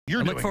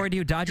You're I look forward to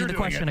you dodging the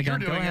question again.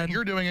 Go ahead.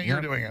 You're doing it.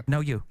 You're doing it.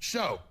 No, you.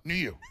 So,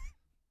 you.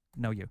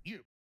 No, you. You.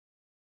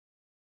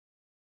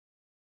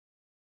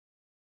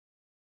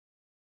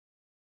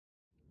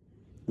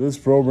 This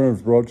program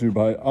is brought to you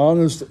by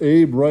Honest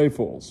Abe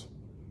Rifles.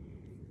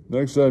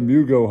 Next time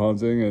you go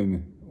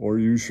hunting or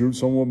you shoot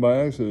someone by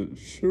accident,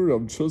 shoot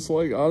them just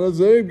like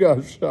Honest Abe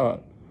got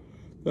shot.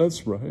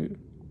 That's right.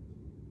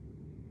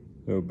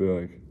 They'll be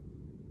like,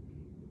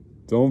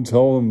 don't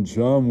tell them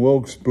John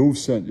Wilkes Booth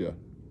sent you.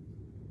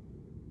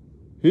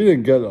 He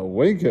didn't get a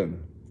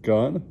Lincoln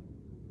gun.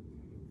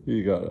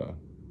 He got a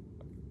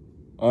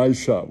I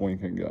shot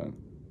Lincoln gun.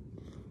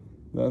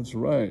 That's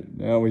right.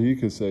 Now he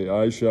could say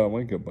I shot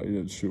Lincoln, but he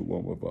didn't shoot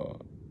one with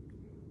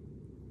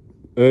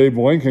Abe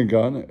Lincoln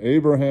gun,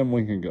 Abraham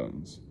Lincoln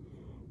guns.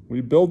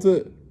 We built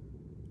it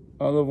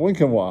out of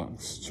Lincoln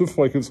logs, just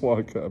like his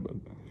log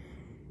cabin.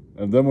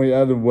 And then we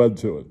added lead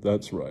to it.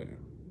 That's right.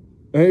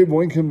 Abe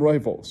Lincoln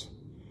rifles.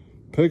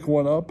 Pick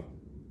one up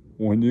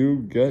when you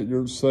get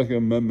your Second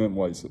Amendment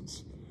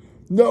license.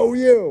 No,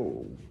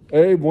 you!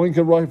 Abe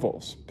Lincoln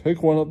rifles.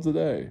 Pick one up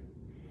today.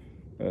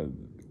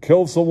 And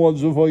kill someone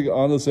just like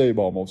Honest Abe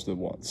almost did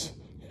once.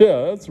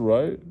 Yeah, that's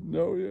right.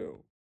 No, you.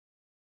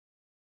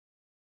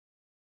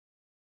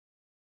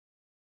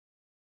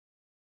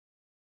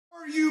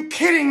 Are you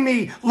kidding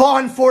me, law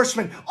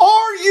enforcement?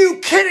 Are you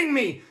kidding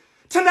me?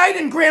 Tonight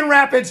in Grand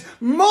Rapids,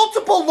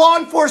 multiple law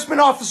enforcement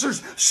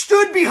officers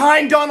stood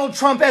behind Donald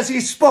Trump as he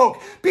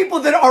spoke. People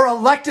that are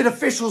elected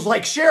officials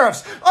like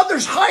sheriffs,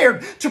 others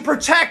hired to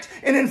protect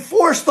and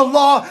enforce the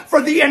law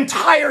for the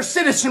entire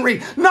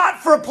citizenry,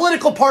 not for a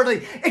political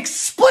party,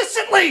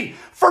 explicitly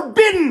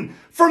forbidden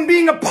from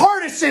being a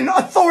partisan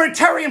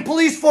authoritarian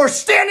police force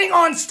standing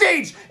on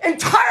stage,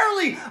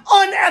 entirely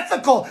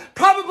unethical,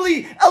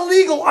 probably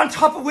illegal, on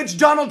top of which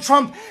Donald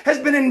Trump has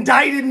been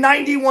indicted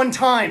 91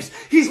 times.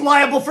 He's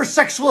liable for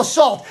sexual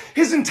assault.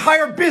 His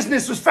entire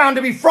business was found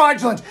to be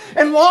fraudulent.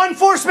 And law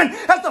enforcement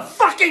has the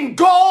fucking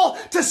gall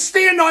to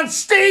stand on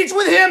stage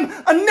with him.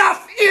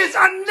 Enough is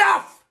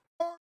enough!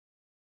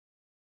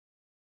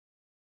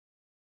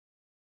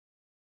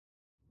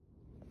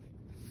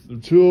 The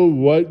two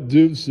white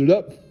dudes stood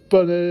up.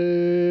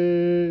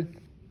 Funny.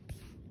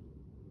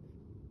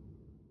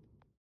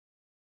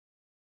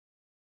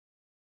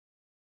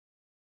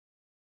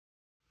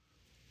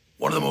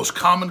 One of the most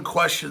common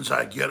questions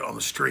I get on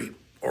the street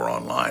or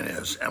online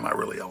is, am I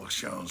really Alex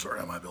Jones or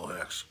am I Bill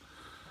Hicks?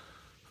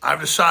 I've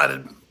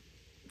decided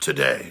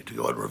today to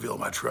go ahead and reveal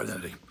my true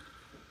identity.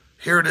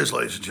 Here it is,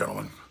 ladies and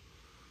gentlemen.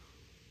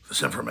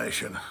 This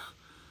information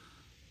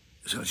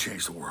is going to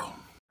change the world.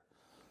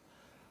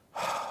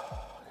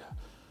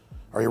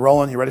 Are you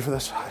rolling? You ready for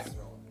this? I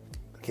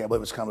can't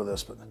believe it's come to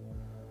this, but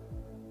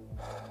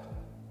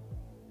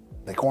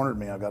they cornered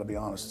me. I've got to be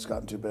honest. It's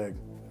gotten too big.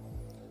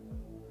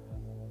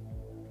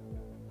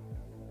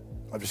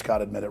 I've just got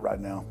to admit it right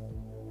now.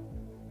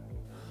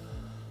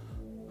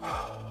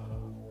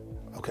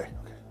 Okay.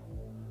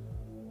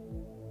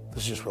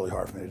 This is just really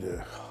hard for me to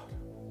do.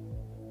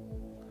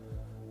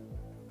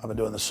 I've been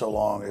doing this so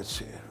long,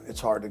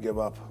 it's hard to give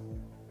up.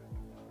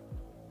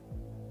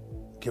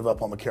 Give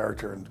up on the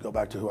character and go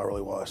back to who I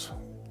really was.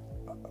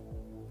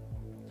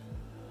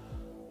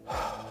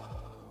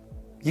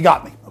 You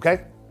got me,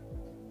 okay?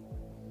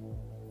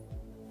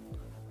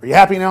 Are you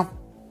happy now?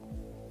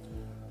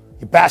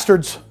 You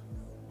bastards?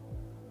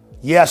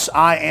 Yes,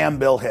 I am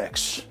Bill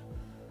Hicks.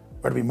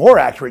 Or to be more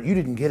accurate, you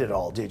didn't get it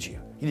all, did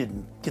you? You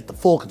didn't get the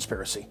full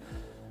conspiracy.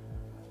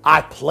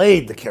 I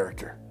played the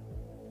character,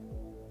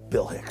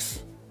 Bill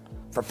Hicks,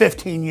 for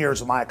 15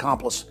 years with my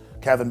accomplice,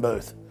 Kevin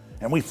Booth.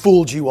 And we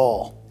fooled you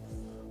all.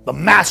 The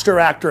master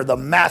actor, the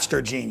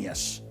master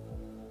genius.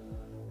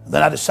 And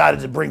then I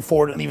decided to bring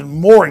forward an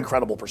even more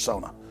incredible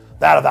persona,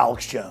 that of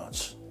Alex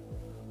Jones.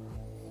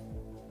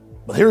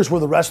 But here's where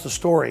the rest of the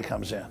story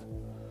comes in.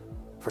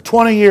 For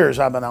 20 years,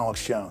 I've been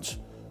Alex Jones,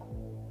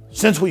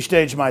 since we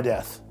staged my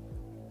death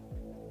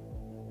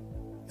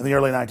in the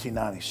early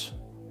 1990s.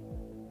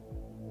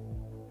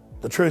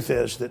 The truth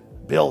is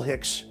that Bill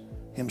Hicks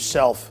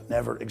himself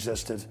never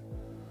existed,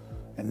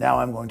 and now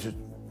I'm going to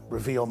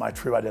reveal my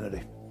true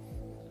identity.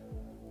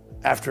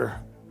 After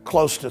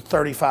close to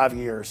 35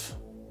 years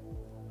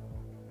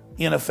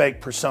in a fake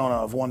persona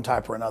of one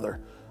type or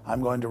another,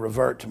 I'm going to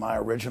revert to my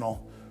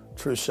original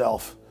true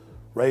self,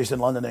 raised in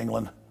London,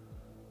 England.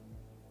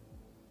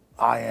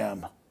 I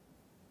am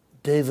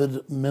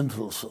David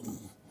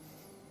Mendelsohn.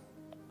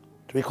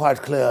 To be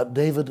quite clear,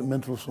 David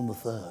Mendelsohn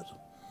III.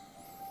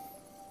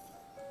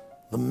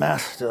 The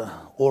master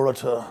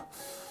orator,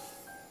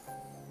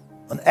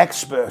 an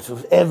expert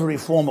of every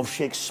form of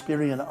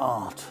Shakespearean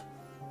art,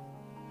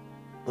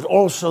 but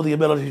also the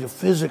ability to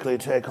physically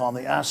take on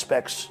the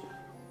aspects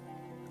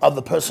of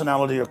the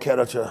personality or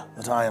character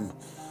that I am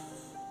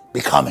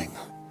becoming.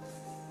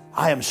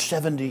 I am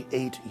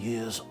 78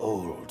 years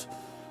old,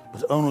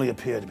 but only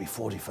appear to be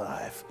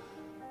 45.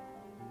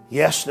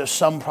 Yes, there's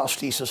some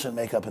prosthesis and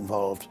makeup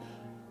involved,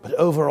 but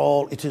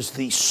overall it is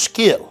the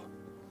skill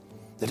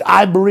that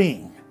I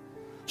bring,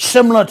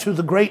 similar to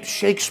the great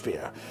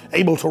Shakespeare,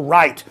 able to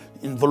write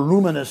in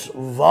voluminous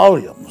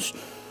volumes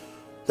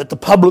that the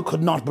public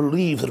could not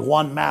believe that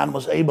one man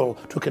was able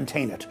to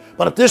contain it.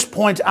 But at this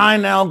point, I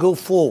now go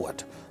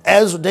forward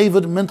as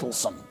David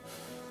Mendelsohn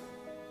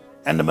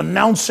and am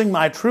announcing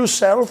my true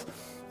self,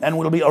 and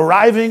will be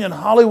arriving in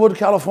Hollywood,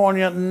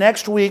 California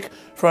next week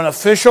for an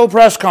official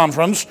press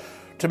conference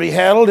to be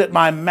held at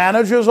my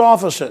manager's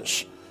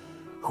offices,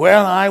 where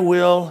I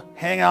will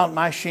hang out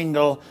my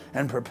shingle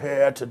and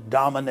prepare to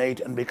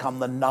dominate and become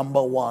the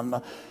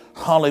 #1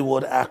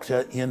 Hollywood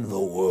actor in the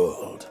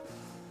world.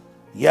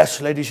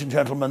 Yes, ladies and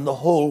gentlemen, the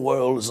whole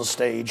world is a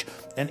stage,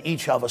 and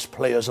each of us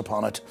players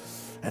upon it.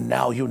 And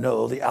now you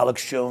know the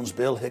Alex Jones,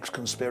 Bill Hicks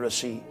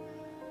conspiracy,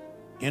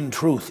 in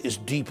truth, is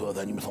deeper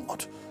than you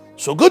thought.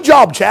 So good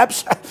job,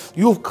 chaps.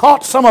 You've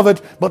caught some of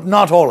it, but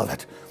not all of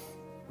it.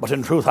 But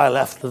in truth, I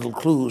left little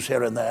clues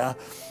here and there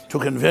to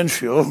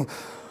convince you,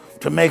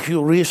 to make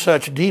you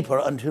research deeper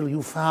until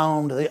you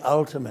found the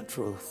ultimate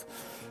truth.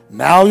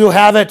 Now you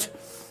have it.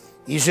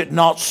 Is it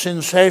not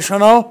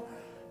sensational?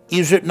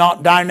 Is it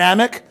not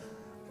dynamic?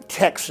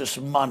 Texas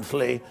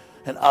Monthly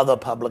and other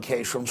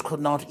publications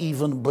could not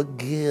even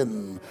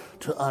begin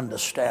to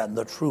understand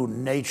the true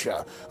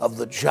nature of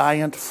the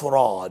giant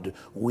fraud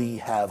we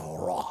have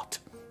wrought.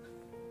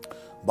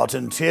 But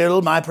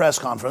until my press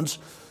conference,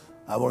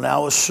 I will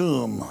now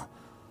assume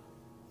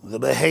the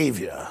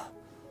behavior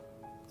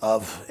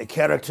of a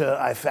character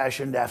I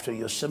fashioned after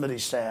Yosemite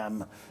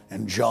Sam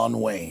and John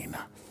Wayne,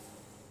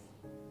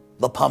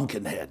 the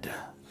Pumpkinhead,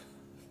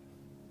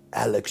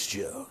 Alex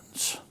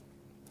Jones.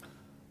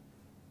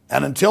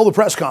 And until the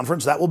press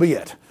conference, that will be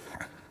it.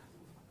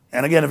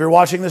 And again, if you're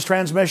watching this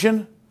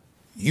transmission,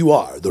 you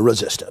are the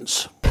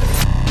resistance.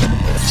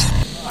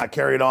 I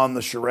carried on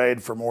the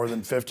charade for more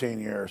than 15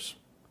 years.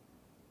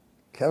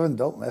 Kevin,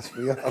 don't mess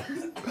me up.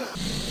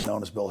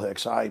 Known as Bill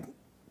Hicks, I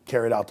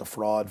carried out the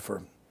fraud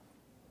for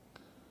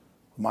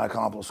my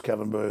accomplice,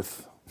 Kevin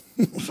Booth.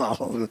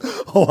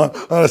 Hold on,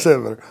 I'm gonna say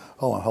it better.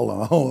 Hold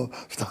on.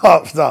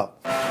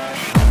 Stop.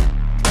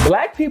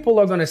 Black people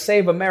are gonna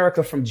save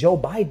America from Joe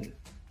Biden.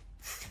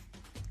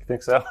 You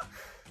think so?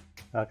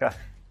 Okay.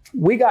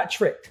 We got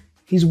tricked.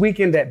 He's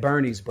weakened at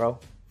Bernie's, bro.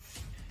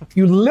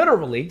 You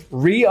literally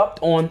re-upped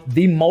on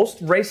the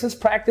most racist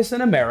practice in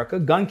America,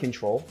 gun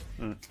control,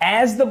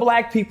 as the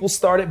black people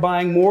started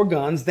buying more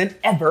guns than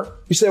ever.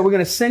 You said, we're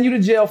going to send you to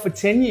jail for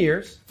 10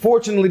 years.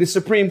 Fortunately, the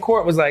Supreme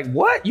Court was like,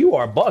 what? You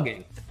are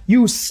bugging.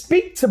 You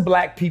speak to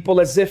black people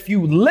as if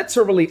you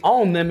literally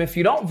own them. If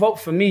you don't vote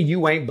for me,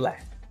 you ain't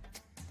black.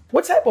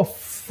 What type of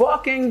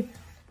fucking...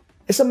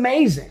 It's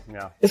amazing.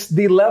 Yeah. It's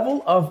the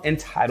level of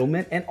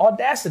entitlement and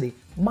audacity.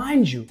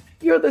 Mind you,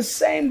 you're the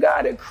same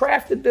guy that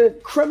crafted the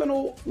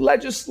criminal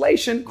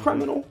legislation,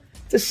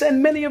 to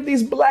send many of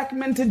these black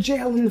men to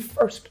jail in the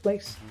first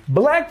place.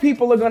 Black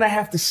people are going to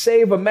have to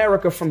save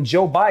America from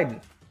Joe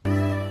Biden.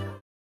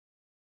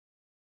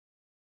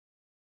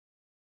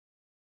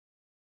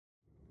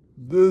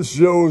 This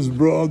show is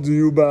brought to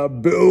you by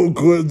Bill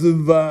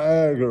Clinton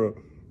Viagra.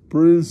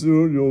 Pretty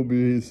soon you'll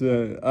be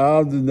saying,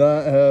 I did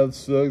not have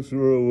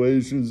sexual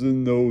relations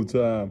in no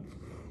time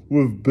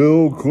with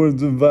Bill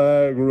Clinton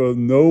Viagra,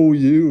 no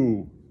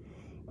you.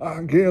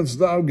 I can't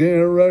stop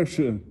getting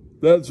erection.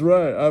 That's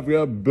right, I've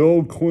got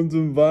Bill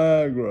Clinton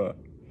Viagra.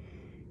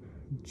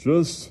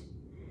 Just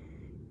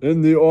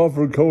in the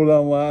offer code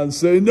online,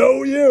 say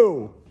no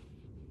you.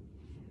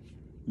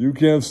 You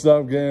can't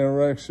stop getting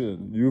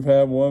erection. You've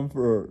had one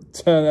for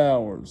 10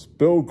 hours.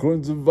 Bill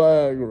Clinton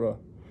Viagra.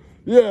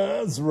 Yeah,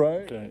 that's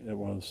right. Okay, it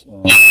was.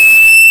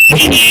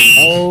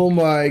 Oh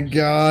my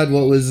God,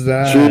 what was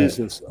that?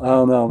 Jesus. I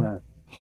don't know, man.